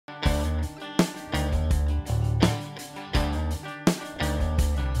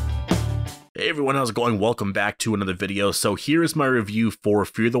Hey everyone, how's it going? Welcome back to another video. So here is my review for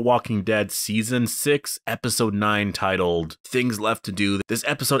Fear the Walking Dead Season 6, Episode 9, titled Things Left to Do. This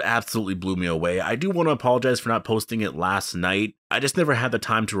episode absolutely blew me away. I do want to apologize for not posting it last night. I just never had the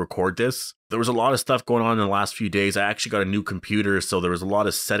time to record this. There was a lot of stuff going on in the last few days. I actually got a new computer, so there was a lot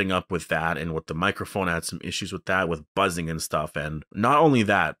of setting up with that, and with the microphone, I had some issues with that, with buzzing and stuff. And not only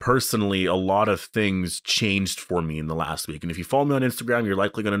that, personally, a lot of things changed for me in the last week. And if you follow me on Instagram, you're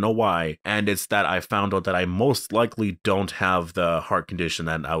likely going to know why. And it's that I found out that I most likely don't have the heart condition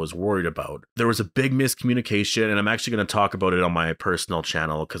that I was worried about. There was a big miscommunication, and I'm actually going to talk about it on my personal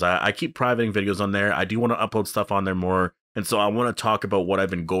channel, because I keep privating videos on there. I do want to upload stuff on there more. And so I want to talk about what I've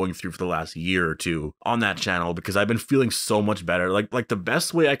been going through for the last year or two on that channel, because I've been feeling so much better. Like the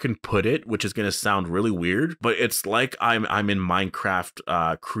best way I can put it, which is going to sound really weird, but it's like I'm in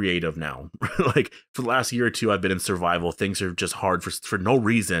Minecraft creative now. Like for the last year or two, I've been in survival. Things are just hard for no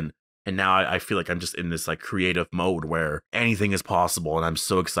reason. And now I feel like I'm just in this like creative mode where anything is possible. And I'm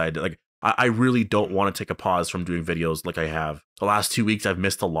so excited. Like I really don't want to take a pause from doing videos like I have. The last 2 weeks I've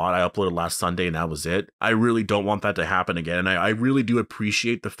missed a lot. I uploaded last Sunday and that was it. I really don't want that to happen again. And I really do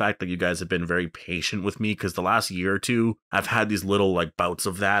appreciate the fact that you guys have been very patient with me, because the last year or two, I've had these little like bouts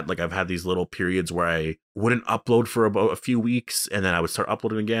of that. Like I've had these little periods where I wouldn't upload for about a few weeks, and then I would start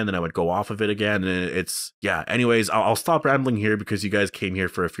uploading again, then I would go off of it again. And it's, yeah, anyways, I'll stop rambling here because you guys came here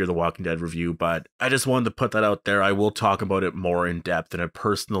for a Fear the Walking Dead review, but I just wanted to put that out there. I will talk about it more in depth in a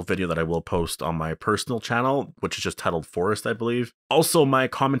personal video that I will post on my personal channel, which is just titled Forest, I believe. Also, my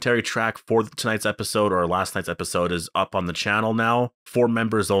commentary track for tonight's episode, or last night's episode, is up on the channel now for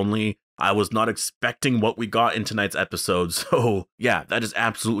members only. I was not expecting what we got in tonight's episode, so yeah, that just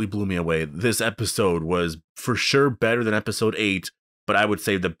absolutely blew me away. This episode was for sure better than episode 8, but I would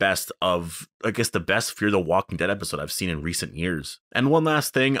say the best of, I guess, the best Fear the Walking Dead episode I've seen in recent years. And one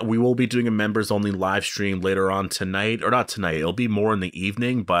last thing, we will be doing a members only live stream later on tonight, or not tonight, it'll be more in the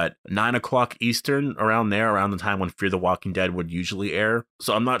evening, but 9 o'clock Eastern, around there, around the time when Fear the Walking Dead would usually air.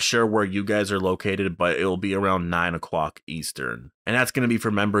 So I'm not sure where you guys are located, but it'll be around 9 o'clock Eastern. And that's going to be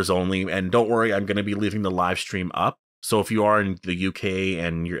for members only. And don't worry, I'm going to be leaving the live stream up. So if you are in the UK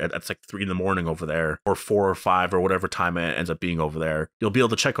and it's like 3 in the morning over there, or 4 or 5 or whatever time it ends up being over there, you'll be able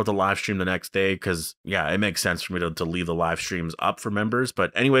to check out the live stream the next day, because yeah, it makes sense for me to leave the live streams up for members.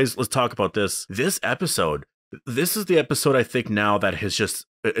 But anyways, let's talk about this. This episode, this is the episode I think now that has just,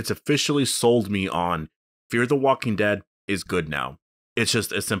 it's officially sold me on Fear the Walking Dead is good now. It's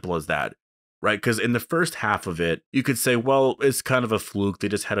just as simple as that. Right, because in the first half of it, you could say, well, it's kind of a fluke. They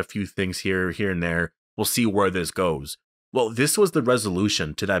just had a few things here and there. We'll see where this goes. Well, this was the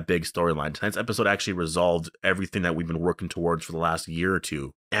resolution to that big storyline. Tonight's episode actually resolved everything that we've been working towards for the last year or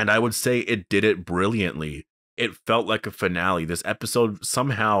two. And I would say it did it brilliantly. It felt like a finale. This episode,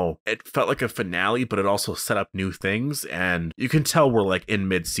 somehow, it felt like a finale, but it also set up new things. And you can tell we're like in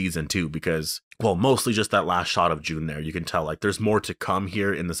mid-season too, because, well, mostly just that last shot of June there. You can tell like there's more to come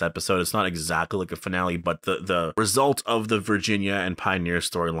here in this episode. It's not exactly like a finale, but the result of the Virginia and Pioneer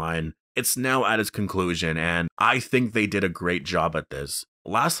storyline, it's now at its conclusion, and I think they did a great job at this.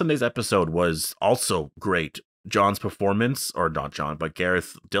 Last Sunday's episode was also great. John's performance, or not John, but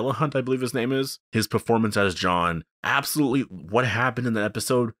Gareth Dillahunt, I believe his name is, his performance as John, absolutely what happened in the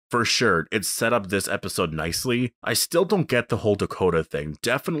episode, for sure, it set up this episode nicely. I still don't get the whole Dakota thing.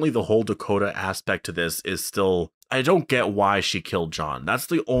 Definitely the whole Dakota aspect to this is still, I don't get why she killed John. That's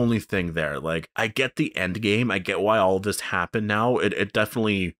the only thing there. Like, I get the end game. I get why all this happened now. It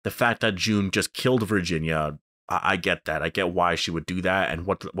definitely, the fact that June just killed Virginia, I get that. I get why she would do that, and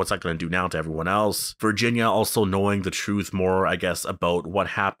what's that going to do now to everyone else. Virginia also knowing the truth more, I guess, about what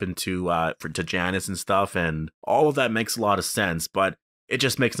happened to Janice and stuff, and all of that makes a lot of sense, but it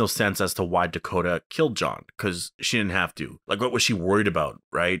just makes no sense as to why Dakota killed John, because she didn't have to. Like, what was she worried about,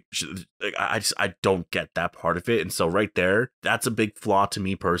 right? I don't get that part of it. And so right there, that's a big flaw to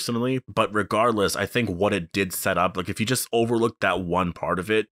me personally. But regardless, I think what it did set up, like if you just overlook that one part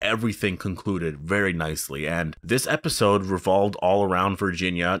of it, everything concluded very nicely. And this episode revolved all around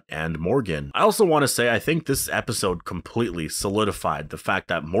Virginia and Morgan. I also want to say, I think this episode completely solidified the fact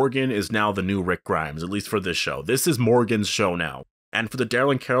that Morgan is now the new Rick Grimes, at least for this show. This is Morgan's show now. And for the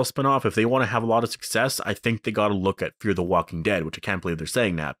Daryl and Carol spinoff, if they want to have a lot of success, I think they got to look at Fear the Walking Dead, which I can't believe they're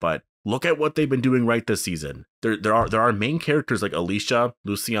saying that, but look at what they've been doing right this season. There are main characters like Alicia,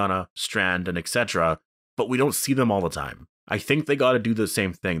 Luciana, Strand, and etc., but we don't see them all the time. I think they got to do the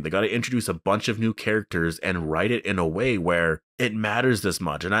same thing. They got to introduce a bunch of new characters and write it in a way where it matters this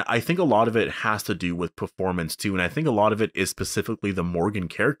much. And I think a lot of it has to do with performance too. And I think a lot of it is specifically the Morgan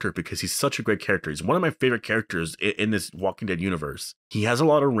character, because he's such a great character. He's one of my favorite characters in this Walking Dead universe. He has a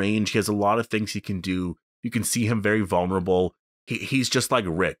lot of range. He has a lot of things he can do. You can see him very vulnerable. He's just like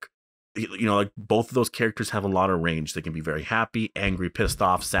Rick. You know, like both of those characters have a lot of range. They can be very happy, angry, pissed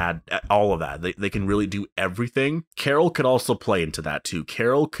off, sad, all of that. They can really do everything. Carol could also play into that too.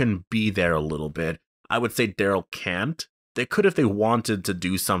 Carol can be there a little bit. I would say Daryl can't. They could if they wanted to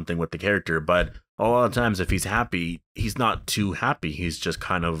do something with the character, but a lot of times if he's happy, he's not too happy. He's just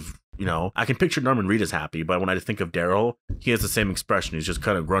kind of, you know, I can picture Norman Reedus happy, but when I think of Daryl, he has the same expression. He's just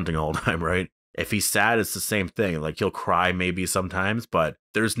kind of grunting all the time, right? If he's sad, it's the same thing. Like, he'll cry maybe sometimes, but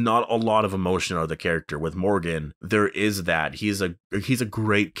there's not a lot of emotion out of the character. With Morgan, there is that. He's a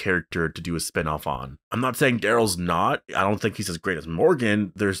great character to do a spinoff on. I'm not saying Daryl's not. I don't think he's as great as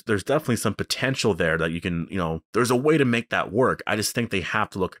Morgan. There's definitely some potential there that you can, you know, there's a way to make that work. I just think they have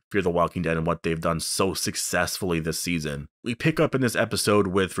to look at Fear the Walking Dead and what they've done so successfully this season. We pick up in this episode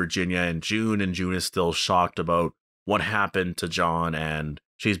with Virginia and June is still shocked about what happened to John, and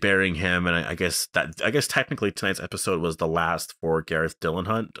she's burying him. And I guess technically tonight's episode was the last for Gareth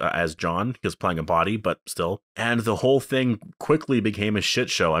Dillahunt as John. He was playing a body, but still. And the whole thing quickly became a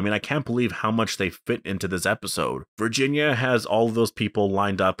shit show. I mean, I can't believe how much they fit into this episode. Virginia has all of those people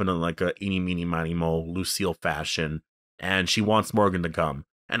lined up in like a eeny, meeny, miny, mo Lucille fashion, and she wants Morgan to come.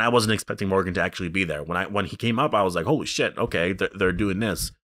 And I wasn't expecting Morgan to actually be there. When he came up, I was like, holy shit, okay, they're doing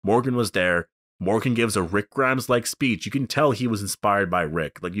this. Morgan was there. Morgan gives a Rick Grimes-like speech. You can tell he was inspired by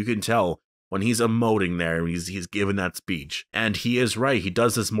Rick. Like, you can tell when he's emoting there, he's giving that speech. And he is right. He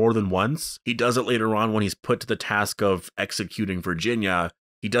does this more than once. He does it later on when he's put to the task of executing Virginia.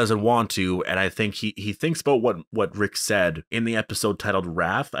 He doesn't want to, and I think he thinks about what Rick said in the episode titled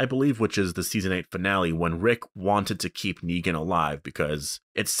Wrath, I believe, which is the season 8 finale, when Rick wanted to keep Negan alive because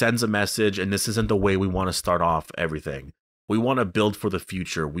it sends a message, and this isn't the way we want to start off everything. We want to build for the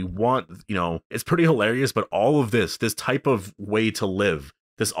future. We want, you know, it's pretty hilarious, but all of this type of way to live,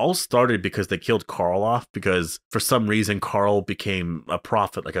 this all started because they killed Carl off, because for some reason Carl became a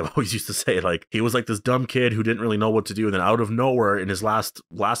prophet, like I've always used to say. Like, he was like this dumb kid who didn't really know what to do, and then out of nowhere in his last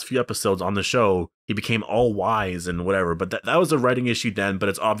few episodes on the show, he became all wise and whatever. But that was a writing issue then, but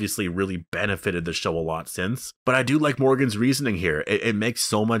it's obviously really benefited the show a lot since. But I do like Morgan's reasoning here. It makes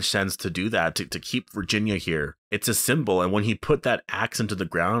so much sense to do that, to keep Virginia here. It's a symbol, and when he put that axe into the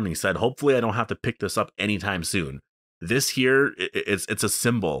ground, he said, hopefully I don't have to pick this up anytime soon. This here, it's a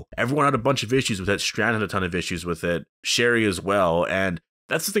symbol. Everyone had a bunch of issues with it. Strand had a ton of issues with it. Sherry as well. And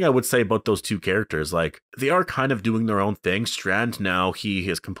that's the thing I would say about those two characters. Like, they are kind of doing their own thing. Strand now, he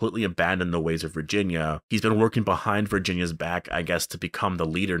has completely abandoned the ways of Virginia. He's been working behind Virginia's back, I guess, to become the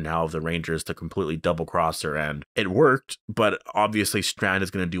leader now of the Rangers, to completely double cross her. And it worked, but obviously Strand is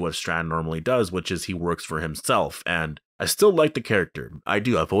going to do what Strand normally does, which is he works for himself. And I still like the character. I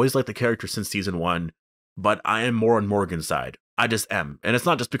do. I've always liked the character since season 1. But I am more on Morgan's side. I just am. And it's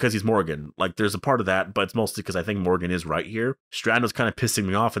not just because he's Morgan. Like, there's a part of that, but it's mostly because I think Morgan is right here. Strand was kind of pissing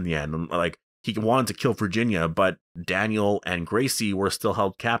me off in the end. Like, he wanted to kill Virginia, but Daniel and Gracie were still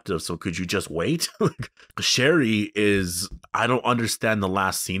held captive, so could you just wait? Sherry is... I don't understand the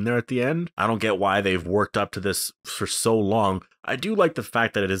last scene there at the end. I don't get why they've worked up to this for so long. I do like the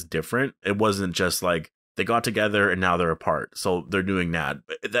fact that it is different. It wasn't just like, they got together and now they're apart. So they're doing that.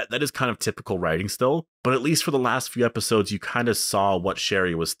 That is kind of typical writing still. But at least for the last few episodes, you kind of saw what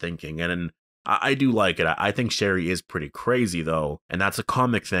Sherry was thinking. And I do like it. I think Sherry is pretty crazy, though. And that's a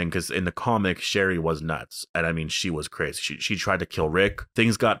comic thing, because in the comic, Sherry was nuts. And I mean, she was crazy. She tried to kill Rick.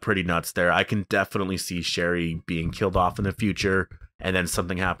 Things got pretty nuts there. I can definitely see Sherry being killed off in the future, and then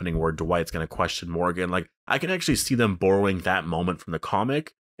something happening where Dwight's going to question Morgan. Like, I can actually see them borrowing that moment from the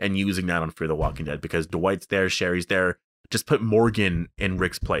comic and using that on Fear the Walking Dead, because Dwight's there, Sherry's there. Just put Morgan in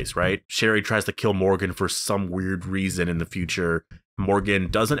Rick's place, right? Sherry tries to kill Morgan for some weird reason in the future. Morgan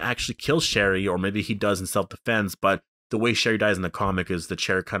doesn't actually kill Sherry, or maybe he does in self-defense, but the way Sherry dies in the comic is the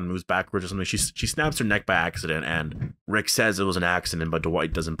chair kind of moves backwards or something. She snaps her neck by accident, and Rick says it was an accident, but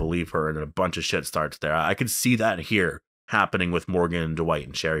Dwight doesn't believe her, and a bunch of shit starts there. I could see that here happening with Morgan and Dwight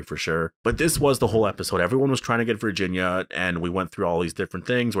and Sherry for sure. But this was the whole episode. Everyone was trying to get Virginia, and we went through all these different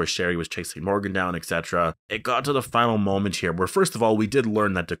things where Sherry was chasing Morgan down, etc. It got to the final moment here where, first of all, we did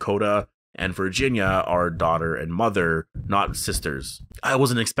learn that Dakota and Virginia are daughter and mother, not sisters. I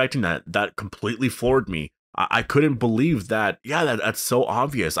wasn't expecting that. That completely floored me. I couldn't believe that. Yeah, that's so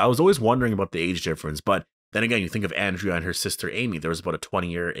obvious. I was always wondering about the age difference, but then again, you think of Andrea and her sister Amy. There was about a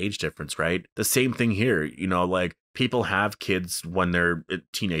 20-year age difference, right? The same thing here, you know, like, people have kids when they're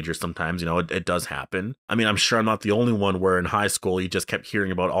teenagers sometimes, you know, it does happen. I mean, I'm sure I'm not the only one where in high school you just kept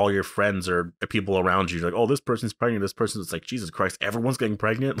hearing about all your friends or people around you, like, oh, this person's pregnant, this person's like, Jesus Christ, everyone's getting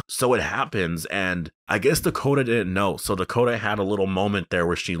pregnant. So it happens. And I guess Dakota didn't know. So Dakota had a little moment there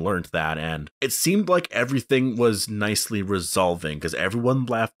where she learned that. And it seemed like everything was nicely resolving because everyone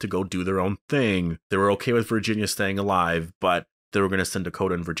left to go do their own thing. They were okay with Virginia staying alive, but they were going to send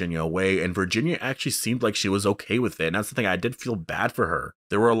Dakota and Virginia away, and Virginia actually seemed like she was okay with it, and that's the thing, I did feel bad for her.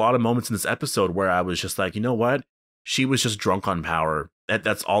 There were a lot of moments in this episode where I was just like, you know what? She was just drunk on power.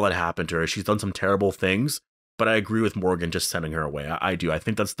 That's all that happened to her. She's done some terrible things, but I agree with Morgan just sending her away. I do. I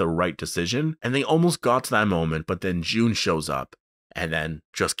think that's the right decision, and they almost got to that moment, but then June shows up, and then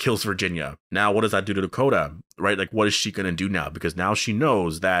just kills Virginia. Now, what does that do to Dakota, right? Like, what is she going to do now? Because now she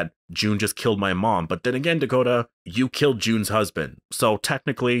knows that June just killed my mom. But then again, Dakota, you killed June's husband. So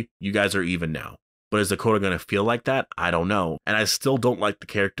technically, you guys are even now. But is Dakota going to feel like that? I don't know. And I still don't like the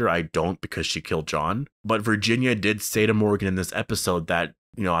character. I don't, because she killed John. But Virginia did say to Morgan in this episode that,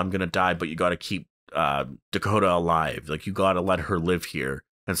 you know, I'm going to die, but you got to keep Dakota alive. Like, you got to let her live here.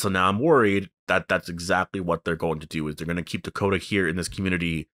 And so now I'm worried that that's exactly what they're going to do, is they're going to keep Dakota here in this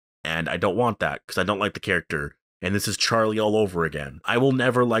community. And I don't want that because I don't like the character. And this is Charlie all over again. I will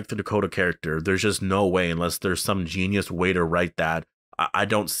never like the Dakota character. There's just no way, unless there's some genius way to write that. I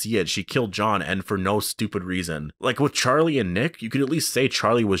don't see it. She killed John, and for no stupid reason. Like with Charlie and Nick, you could at least say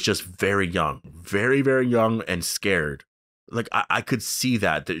Charlie was just very young. Very, very young and scared. Like, I could see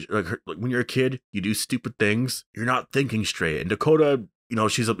that. Like when you're a kid, you do stupid things. You're not thinking straight. And Dakota, you know,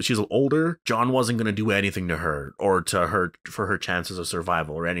 she's older. John wasn't going to do anything to her or to her for her chances of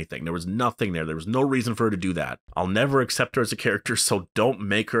survival or anything. There was nothing there. There was no reason for her to do that. I'll never accept her as a character, so don't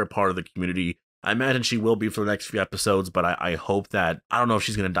make her a part of the community. I imagine she will be for the next few episodes, but I hope that, I don't know if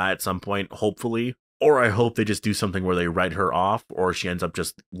she's going to die at some point, hopefully. Or I hope they just do something where they write her off, or she ends up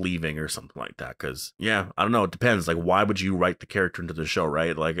just leaving or something like that. Because, yeah, I don't know. It depends. Like, why would you write the character into the show,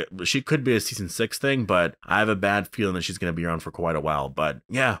 right? Like, she could be a season 6 thing, but I have a bad feeling that she's going to be around for quite a while. But,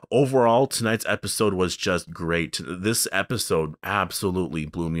 yeah, overall, tonight's episode was just great. This episode absolutely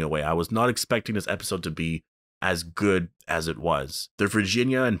blew me away. I was not expecting this episode to be as good as it was. The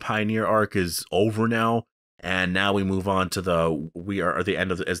Virginia and Pioneer arc is over now. And now we move on to the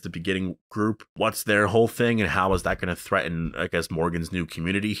end of as the beginning group. What's their whole thing, and how is that going to threaten, I guess, Morgan's new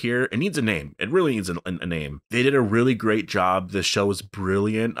community here? It needs a name. It really needs a name. They did a really great job. The show is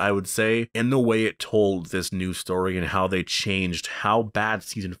brilliant, I would say, in the way it told this new story and how they changed how bad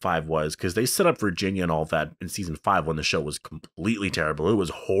season 5 was. Because they set up Virginia and all that in season 5 when the show was completely terrible. It was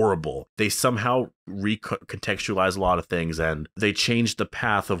horrible. They somehow recontextualized a lot of things, and they changed the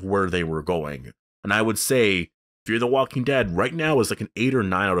path of where they were going. And I would say Fear the Walking Dead right now is like an 8 or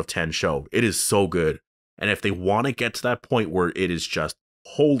 9 out of 10 show. It is so good. And if they want to get to that point where it is just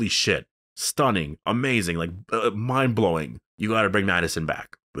holy shit, stunning, amazing, like mind-blowing, you got to bring Madison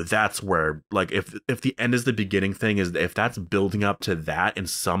back. But that's where, like, if the end is the beginning thing, is if that's building up to that in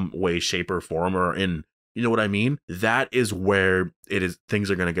some way, shape, or form, or in, you know what I mean? That is where it is. Things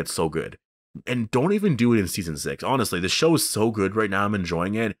are going to get so good. And don't even do it in season 6. Honestly, the show is so good right now. I'm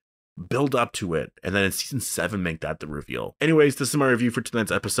enjoying it. Build up to it, and then in season 7 make that the reveal. Anyways, this is my review for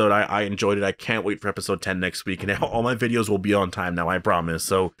tonight's episode. I enjoyed it. I can't wait for episode 10 next week, and all my videos will be on time now, I promise.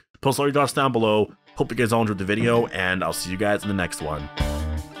 So post all your thoughts down below. Hope you guys all enjoyed the video, and I'll see you guys in the next one.